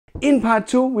In part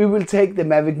 2, we will take the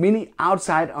Mavic Mini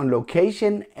outside on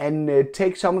location and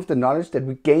take some of the knowledge that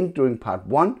we gained during part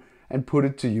 1 and put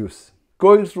it to use.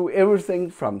 Going through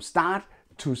everything from start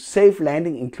to safe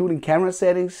landing, including camera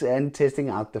settings and testing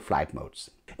out the flight modes.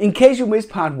 In case you missed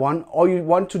part 1 or you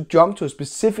want to jump to a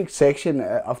specific section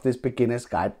of this beginner's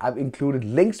guide, I've included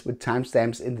links with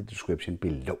timestamps in the description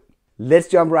below. Let's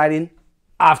jump right in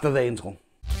after the intro.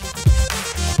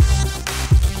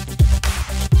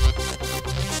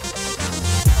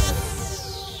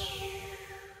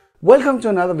 Welcome to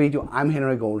another video. I'm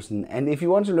Henrik Olsen, and if you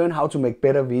want to learn how to make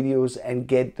better videos and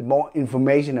get more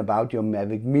information about your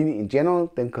Mavic Mini in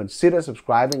general, then consider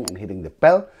subscribing and hitting the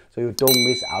bell so you don't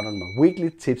miss out on my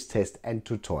weekly tips, tests and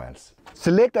tutorials.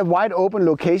 Select a wide open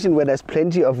location where there's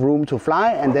plenty of room to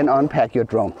fly and then unpack your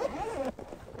drone.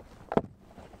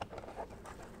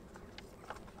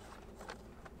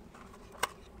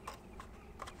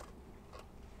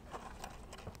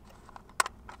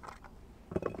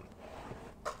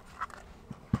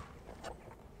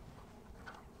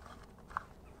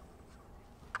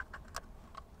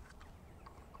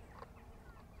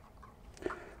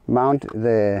 Mount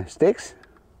the sticks.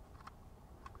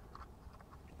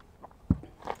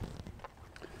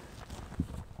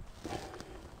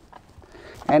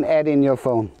 And add in your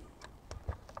phone.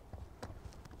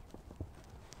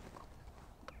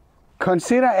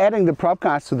 Consider adding the prop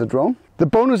guards to the drone. The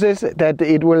bonus is that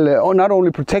it will not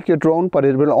only protect your drone, but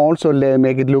it will also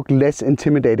make it look less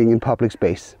intimidating in public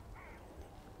space.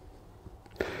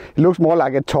 It looks more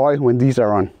like a toy when these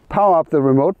are on. Power up the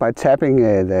remote by tapping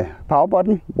the power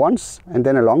button once and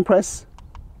then a long press.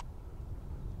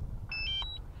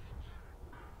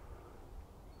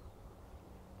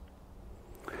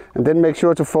 And then make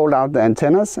sure to fold out the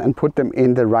antennas and put them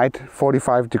in the right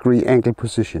 45-degree angle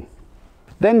position.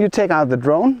 Then you take out the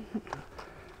drone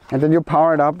and then you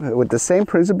power it up with the same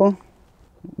principle.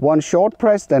 One short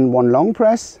press, then one long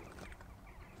press,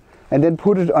 and then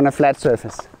put it on a flat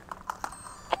surface.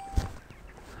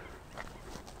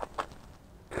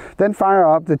 Then fire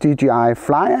up the DJI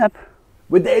Fly app.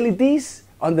 With the LEDs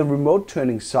on the remote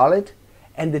turning solid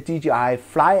and the DJI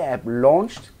Fly app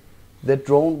launched, the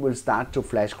drone will start to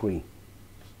flash green.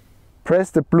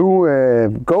 Press the blue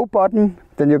Go button,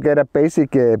 then you get a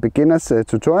basic beginner's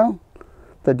tutorial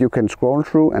that you can scroll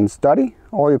through and study,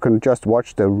 or you can just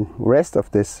watch the rest of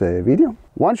this video.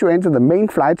 Once you enter the main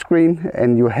flight screen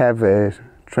and you have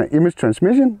image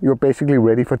transmission, you're basically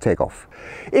ready for takeoff.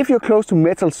 If you're close to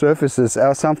metal surfaces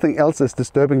or something else is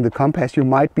disturbing the compass, you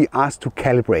might be asked to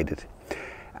calibrate it.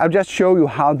 I'll just show you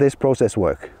how this process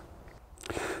works.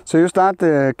 So you start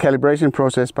the calibration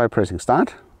process by pressing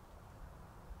start.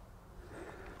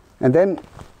 And then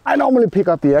I normally pick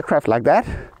up the aircraft like that.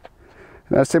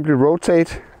 And I simply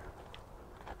rotate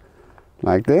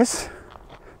like this.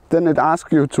 Then it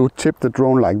asks you to tip the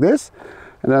drone like this.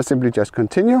 And I simply just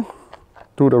continue.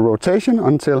 Do the rotation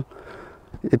until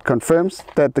it confirms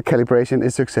that the calibration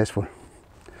is successful.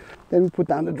 Then we put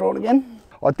down the drone again.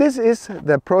 This is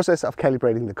the process of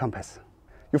calibrating the compass.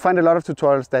 You find a lot of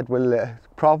tutorials that will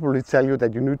probably tell you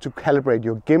that you need to calibrate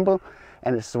your gimbal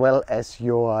and as well as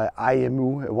your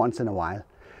IMU once in a while.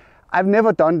 I've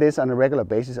never done this on a regular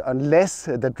basis unless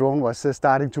the drone was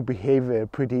starting to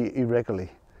behave pretty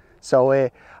irregularly. So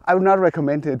I would not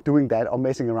recommend doing that or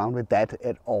messing around with that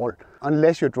at all,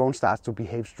 unless your drone starts to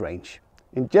behave strange.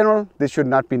 In general, this should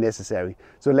not be necessary.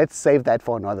 So let's save that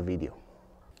for another video.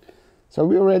 So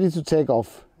we're ready to take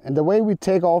off. And the way we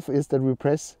take off is that we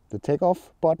press the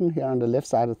takeoff button here on the left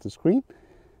side of the screen.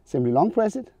 Simply long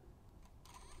press it.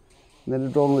 And then the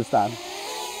drone will start.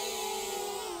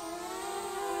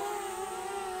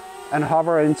 And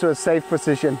hover into a safe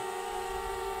position,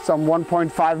 some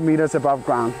 1.5 meters above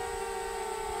ground.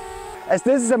 As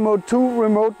this is a mode 2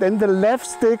 remote, then the left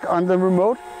stick on the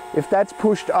remote, if that's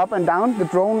pushed up and down, the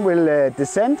drone will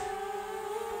descend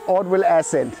or it will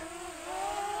ascend.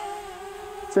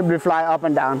 Simply fly up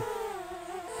and down.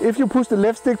 If you push the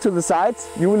left stick to the sides,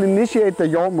 you will initiate the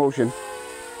yaw motion.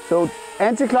 So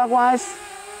anti-clockwise,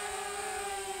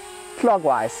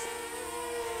 clockwise.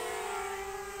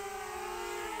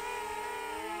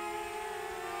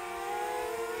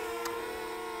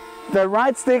 The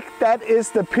right stick, that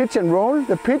is the pitch and roll.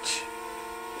 The pitch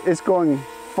is going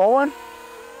forward,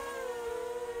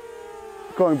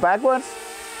 going backwards.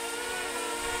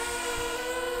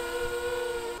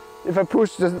 If I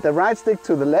push the right stick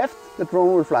to the left, the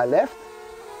drone will fly left.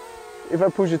 If I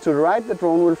push it to the right, the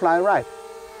drone will fly right.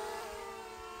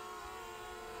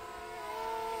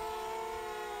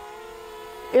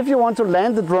 If you want to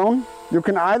land the drone, you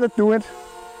can either do it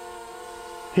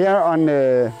here on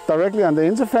directly on the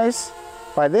interface,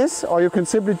 by this, or you can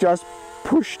simply just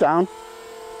push down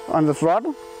on the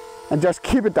throttle and just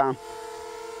keep it down.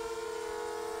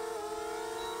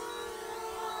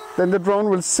 Then the drone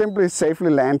will simply safely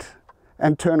land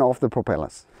and turn off the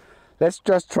propellers. Let's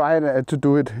just try to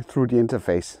do it through the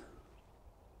interface.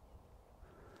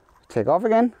 Take off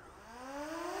again.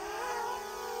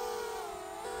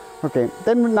 Okay,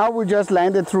 then now we just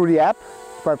land it through the app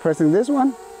by pressing this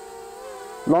one,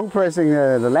 long pressing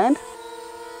the land.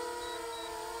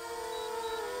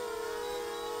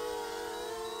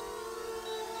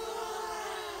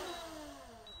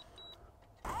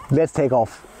 Let's take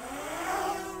off.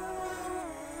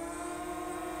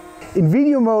 In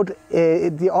video mode,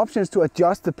 the options to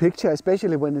adjust the picture,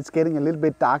 especially when it's getting a little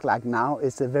bit dark like now,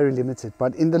 is very limited.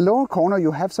 But in the lower corner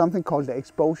you have something called the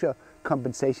exposure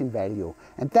compensation value.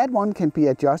 And that one can be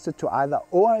adjusted to either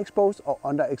overexpose or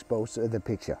underexpose the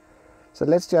picture. So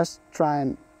let's just try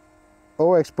and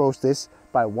overexpose this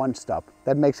by one stop.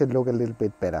 That makes it look a little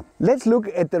bit better. Let's look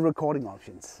at the recording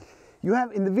options. You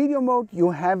have in the video mode, you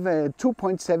have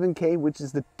 2.7K, which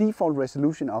is the default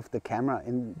resolution of the camera.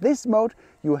 In this mode,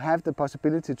 you have the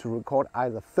possibility to record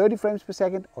either 30 frames per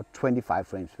second or 25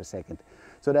 frames per second.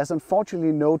 So there's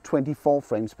unfortunately no 24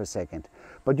 frames per second.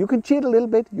 But you can cheat a little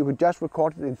bit. You can just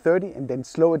record it in 30 and then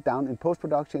slow it down in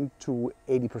post-production to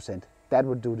 80%. That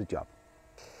would do the job.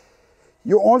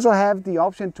 You also have the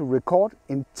option to record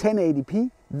in 1080p.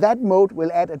 That mode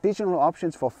will add additional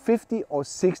options for 50 or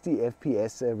 60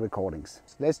 FPS recordings.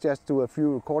 Let's just do a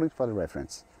few recordings for the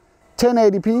reference.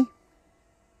 1080p,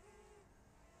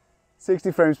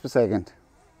 60 frames per second.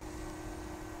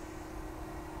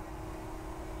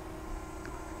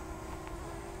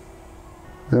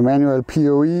 The manual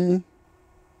POE.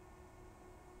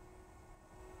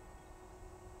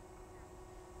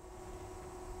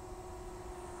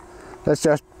 Let's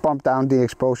just bump down the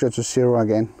exposure to 0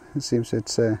 again. It seems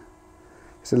it's a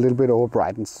little bit over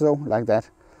brightened, so like that.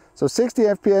 So 60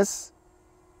 FPS.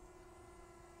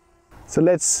 So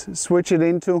let's switch it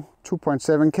into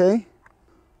 2.7K.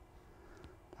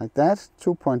 Like that,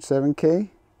 2.7K,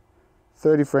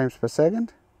 30 frames per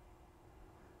second.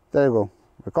 There you go,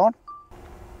 record.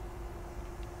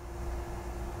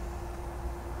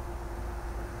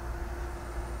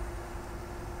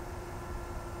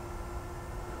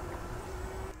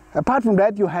 Apart from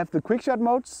that, you have the quick shot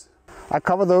modes. I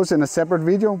cover those in a separate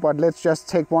video, but let's just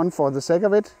take one for the sake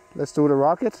of it. Let's do the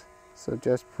rocket. So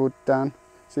just put down.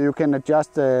 So you can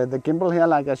adjust the gimbal here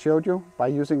like I showed you by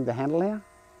using the handle here.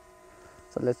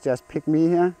 So let's just pick me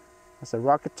here as a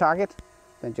rocket target,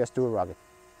 then just do a rocket.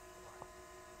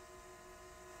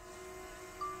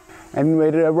 And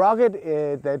with a rocket,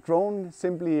 the drone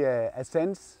simply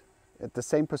ascends at the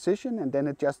same position, and then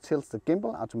it just tilts the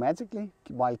gimbal automatically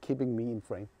while keeping me in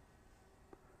frame.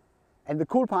 And the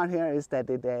cool part here is that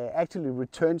it actually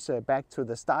returns back to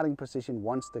the starting position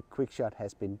once the quick shot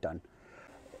has been done.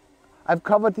 I've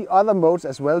covered the other modes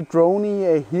as well, drone,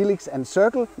 helix and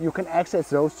circle. You can access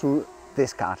those through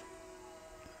this card.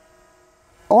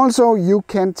 Also, you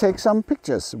can take some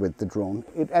pictures with the drone.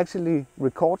 It actually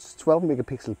records 12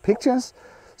 megapixel pictures.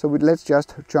 So let's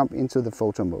just jump into the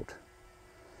photo mode.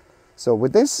 So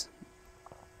with this,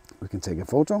 we can take a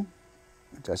photo,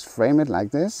 just frame it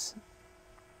like this.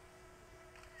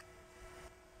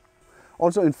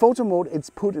 Also in photo mode,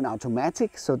 it's put in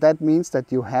automatic, so that means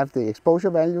that you have the exposure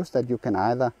values that you can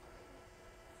either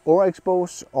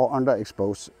overexpose or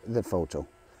underexpose the photo.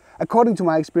 According to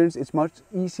my experience, it's much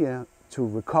easier to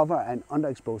recover an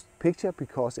underexposed picture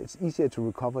because it's easier to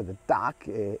recover the dark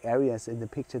areas in the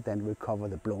picture than recover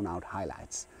the blown out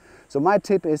highlights. So my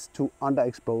tip is to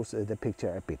underexpose the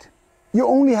picture a bit. You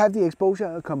only have the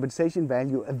exposure compensation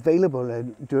value available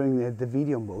during the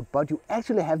video mode, but you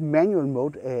actually have manual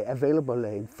mode available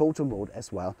in photo mode as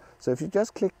well. So if you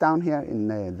just click down here in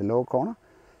the lower corner,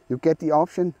 you get the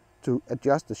option to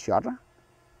adjust the shutter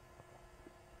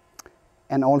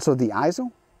and also the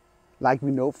ISO, like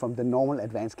we know from the normal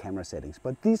advanced camera settings,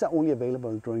 but these are only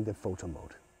available during the photo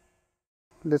mode.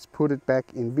 Let's put it back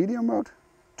in video mode,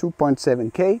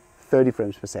 2.7K, 30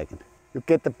 frames per second. You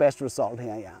get the best result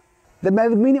here, yeah. The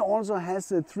Mavic Mini also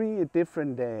has 3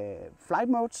 different flight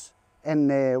modes,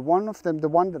 and one of them, the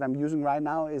one that I'm using right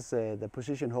now, is the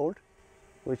position hold,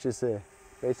 which is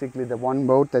basically the one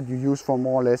mode that you use for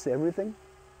more or less everything.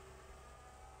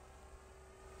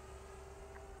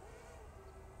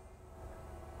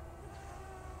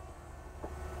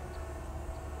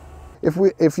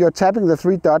 If you're tapping the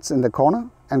 3 dots in the corner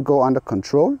and go under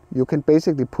control, you can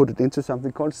basically put it into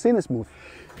something called Cinesmooth.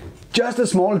 Just a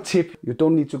small tip, you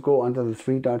don't need to go under the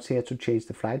 3 dots here to change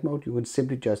the flight mode. You can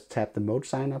simply just tap the mode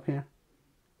sign up here.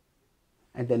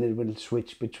 and then it will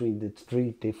switch between the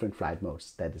 3 different flight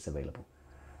modes that is available.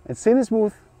 And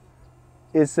Cinesmooth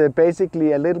is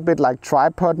basically a little bit like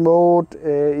tripod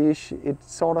mode-ish. It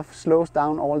sort of slows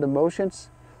down all the motions,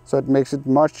 so it makes it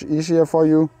much easier for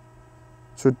you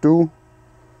to do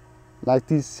like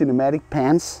these cinematic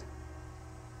pans.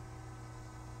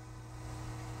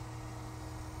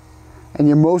 And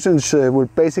your motions will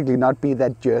basically not be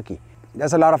that jerky.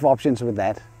 There's a lot of options with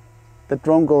that. The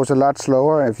drone goes a lot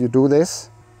slower if you do this.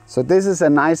 So this is a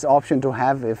nice option to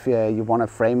have if you want to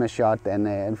frame a shot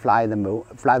and fly the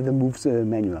moves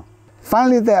manual.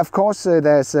 Finally, there of course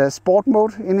there's a sport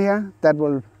mode in here that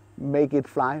will make it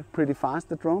fly pretty fast,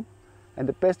 the drone. And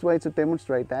the best way to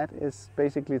demonstrate that is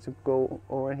basically to go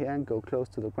over here and go close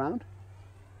to the ground.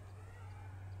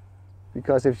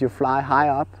 Because if you fly high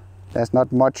up, there's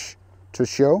not much to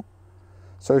show.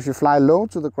 So if you fly low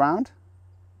to the ground,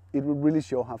 it will really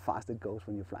show how fast it goes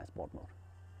when you fly sport mode.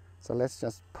 So let's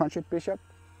just punch it, Bishop.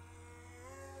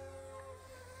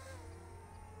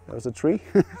 There was a tree.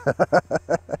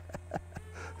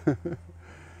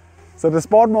 So the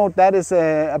sport mode, that is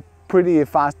a pretty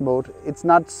fast mode. It's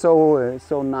not so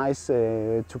nice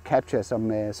to capture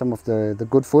some of the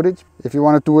good footage. If you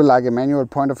want to do it like a manual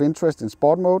point of interest in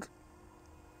sport mode,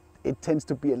 it tends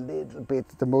to be a little bit,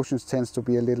 the motions tends to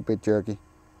be a little bit jerky.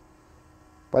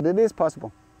 But it is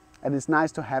possible, and it's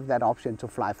nice to have that option to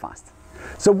fly fast.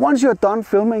 So once you're done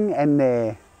filming and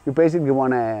you basically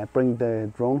want to bring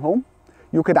the drone home,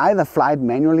 you could either fly it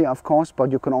manually, of course,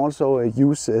 but you can also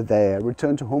use the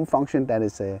return to home function that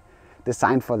is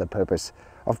designed for the purpose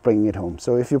of bringing it home.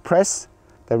 So if you press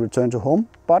the return to home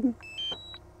button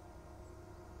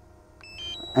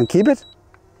and keep it,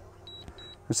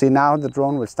 you see now the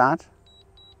drone will start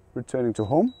returning to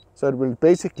home. So it will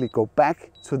basically go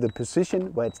back to the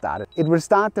position where it started. It will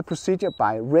start the procedure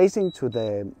by raising to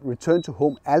the return to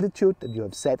home altitude that you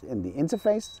have set in the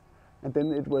interface, and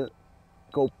then it will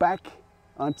go back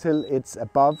until it's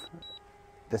above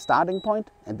the starting point,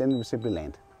 and then it will simply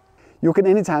land. You can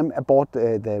anytime abort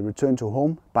the return to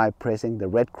home by pressing the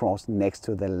red cross next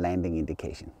to the landing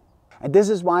indication. And this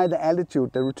is why the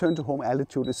altitude, the return to home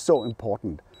altitude, is so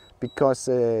important. Because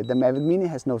the Mavic Mini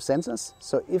has no sensors,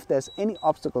 so if there's any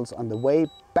obstacles on the way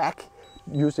back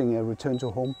using a return to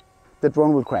home, the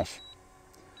drone will crash.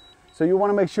 So you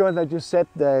want to make sure that you set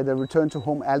the return to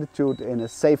home altitude in a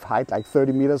safe height, like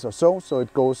 30 meters or so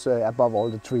it goes above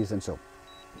all the trees and so.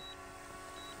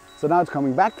 So now it's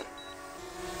coming back.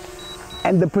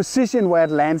 And the position where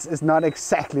it lands is not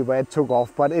exactly where it took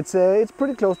off, but it's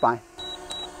pretty close by.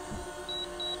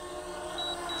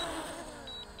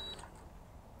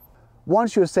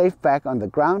 Once you're safe back on the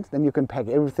ground, then you can pack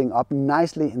everything up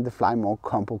nicely in the Fly More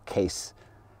Combo case.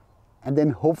 And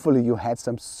then hopefully you had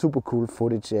some super cool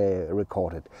footage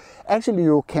recorded. Actually,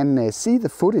 you can see the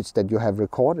footage that you have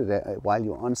recorded while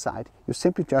you're on site. You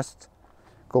simply just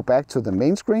go back to the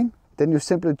main screen. Then you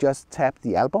simply just tap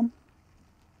the album.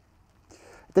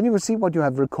 Then you will see what you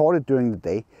have recorded during the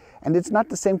day. And it's not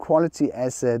the same quality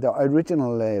as the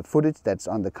original footage that's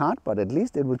on the card, but at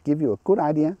least it will give you a good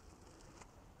idea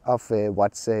of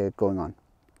what's going on,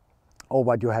 or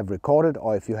what you have recorded,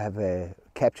 or if you have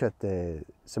captured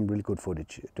some really good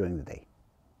footage during the day.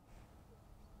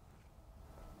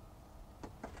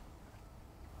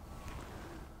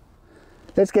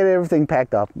 Let's get everything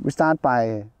packed up. We start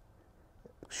by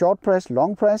short press,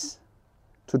 long press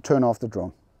to turn off the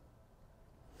drone.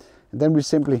 And then we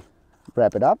simply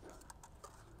wrap it up.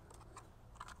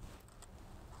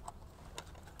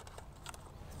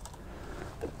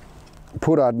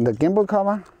 Put on the gimbal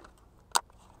cover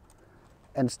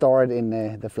and store it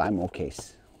in the Fly More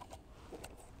case.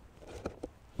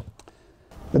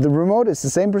 With the remote, it's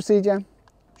the same procedure.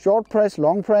 Short press,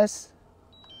 long press,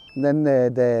 and then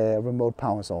the remote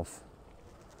powers off.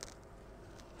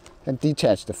 Then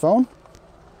detach the phone.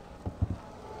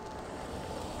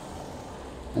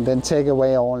 And then take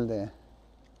away all the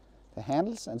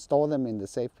handles and store them in the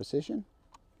safe position.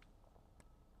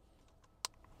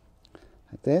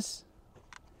 Like this.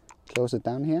 Close it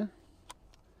down here,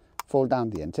 fold down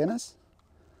the antennas,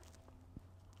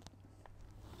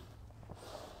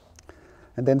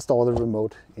 and then store the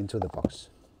remote into the box.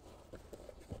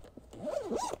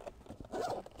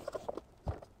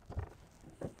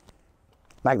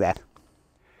 Like that.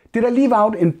 Did I leave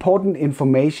out important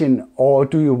information, or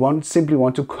do you simply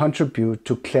want to contribute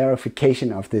to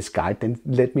clarification of this guide? Then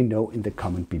let me know in the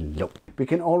comment below. We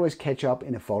can always catch up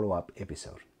in a follow-up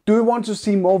episode. Do you want to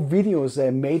see more videos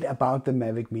made about the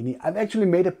Mavic Mini? I've actually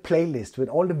made a playlist with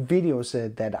all the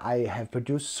videos that I have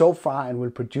produced so far and will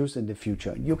produce in the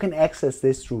future. You can access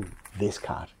this through this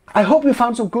card. I hope you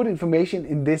found some good information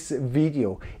in this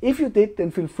video. If you did,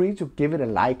 then feel free to give it a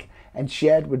like and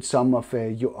share it with some of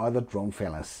your other drone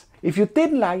fellas. If you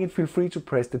didn't like it, feel free to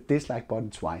press the dislike button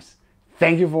twice.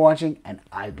 Thank you for watching, and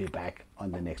I'll be back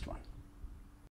on the next one.